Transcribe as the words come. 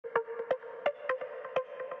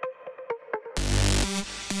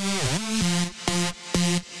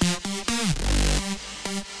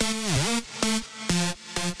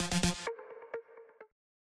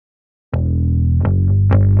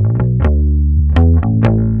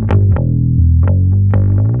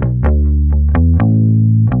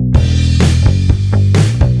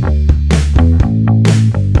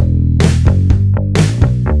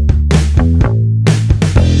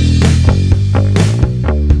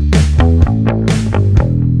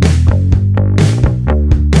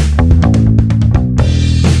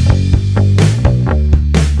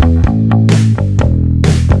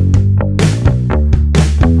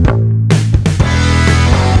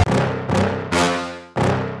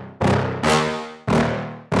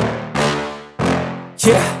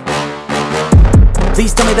Yeah. Please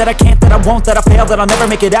tell me that I can't, that I won't, that I fail, that I'll never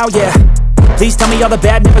make it out, yeah. Please tell me all the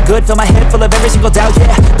bad, never good, fill my head full of every single doubt, yeah.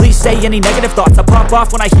 Please say any negative thoughts, I pop off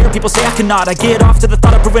when I hear people say I cannot. I get off to the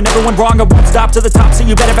thought of proving everyone wrong, I won't stop to the top, so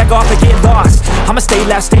you better back off and get lost. I'ma stay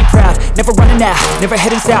loud, stay proud, never running out, never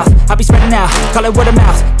heading south. I'll be spreading out, call it word of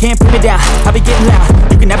mouth, can't put me down, I'll be getting loud.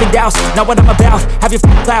 You can have your doubts, not what I'm about, have your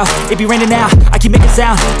cloud, it be raining now. I keep making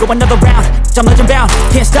sound, go another round, I'm legend bound,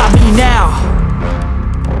 can't stop me now.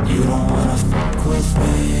 You don't wanna fuck with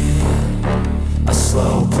me, a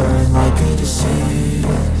slow burn like a disease.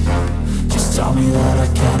 Just tell me that I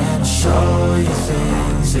can and I'll show you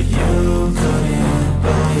things that you couldn't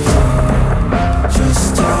believe.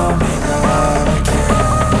 Just tell me that I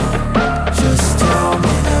can. Just tell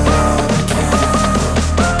me that I can.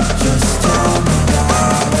 Just tell me that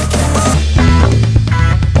I can.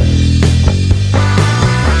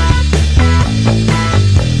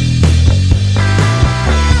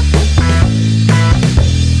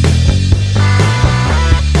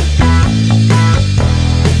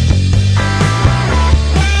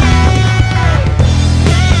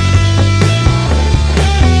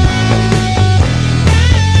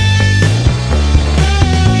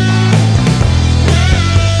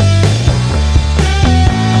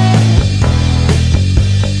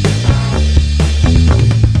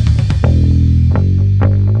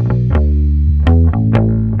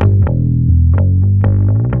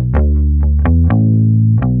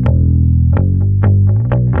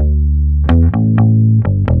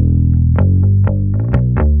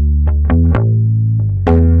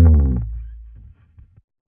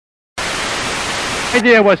 The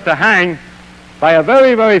idea was to hang by a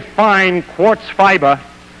very, very fine quartz fiber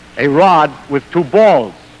a rod with two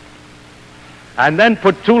balls, and then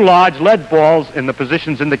put two large lead balls in the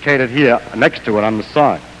positions indicated here next to it on the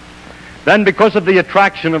side. Then, because of the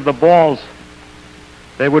attraction of the balls,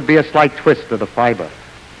 there would be a slight twist of the fiber.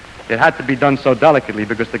 It had to be done so delicately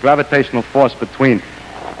because the gravitational force between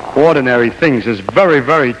ordinary things is very,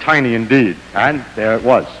 very tiny indeed, and there it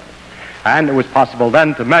was. And it was possible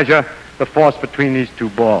then to measure the force between these two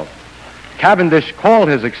balls. Cavendish called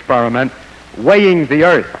his experiment weighing the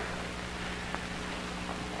Earth.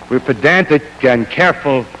 We're pedantic and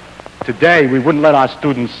careful today. We wouldn't let our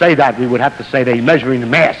students say that. We would have to say they're measuring the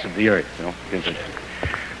mass of the Earth. You know?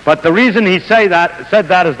 But the reason he said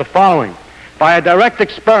that is the following. By a direct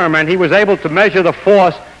experiment, he was able to measure the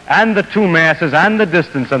force and the two masses and the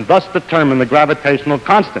distance, and thus determine the gravitational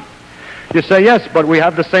constant. You say, yes, but we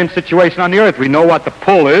have the same situation on the Earth. We know what the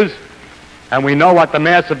pull is, and we know what the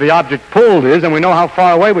mass of the object pulled is, and we know how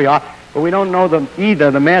far away we are, but we don't know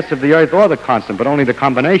either the mass of the Earth or the constant, but only the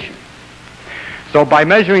combination. So by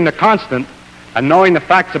measuring the constant and knowing the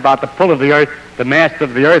facts about the pull of the Earth, the mass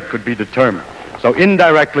of the Earth could be determined. So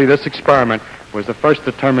indirectly, this experiment was the first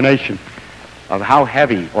determination of how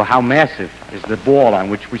heavy or how massive is the ball on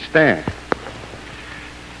which we stand.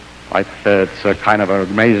 It's a kind of an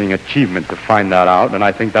amazing achievement to find that out, and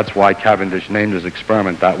I think that's why Cavendish named his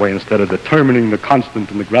experiment that way instead of determining the constant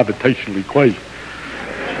in the gravitational equation.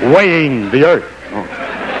 Weighing the Earth. Oh.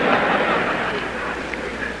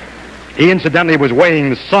 He incidentally was weighing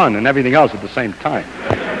the sun and everything else at the same time,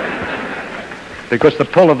 because the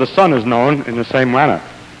pull of the sun is known in the same manner.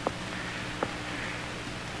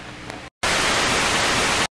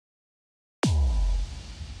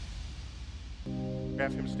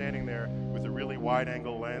 Him standing there with a really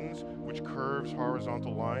wide-angle lens which curves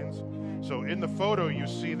horizontal lines. So in the photo you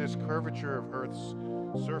see this curvature of Earth's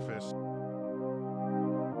surface.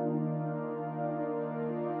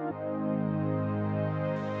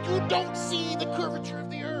 You don't see the curvature of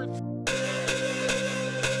the Earth.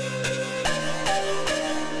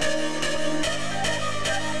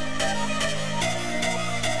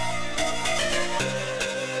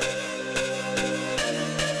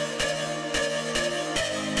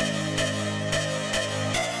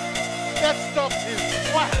 That stuff is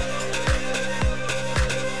flat.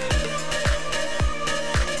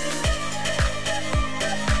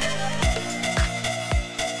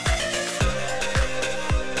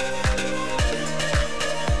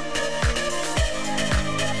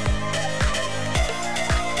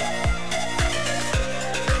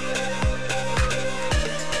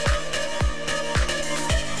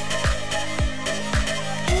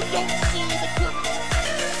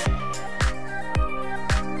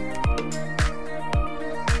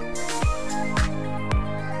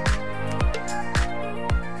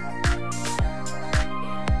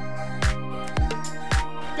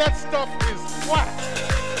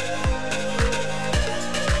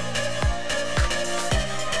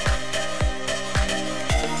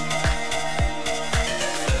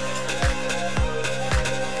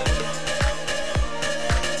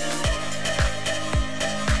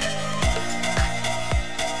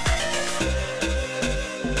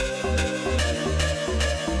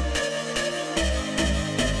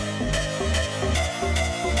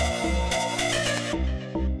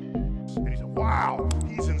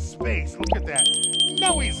 space. Look at that.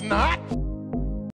 No, he's not.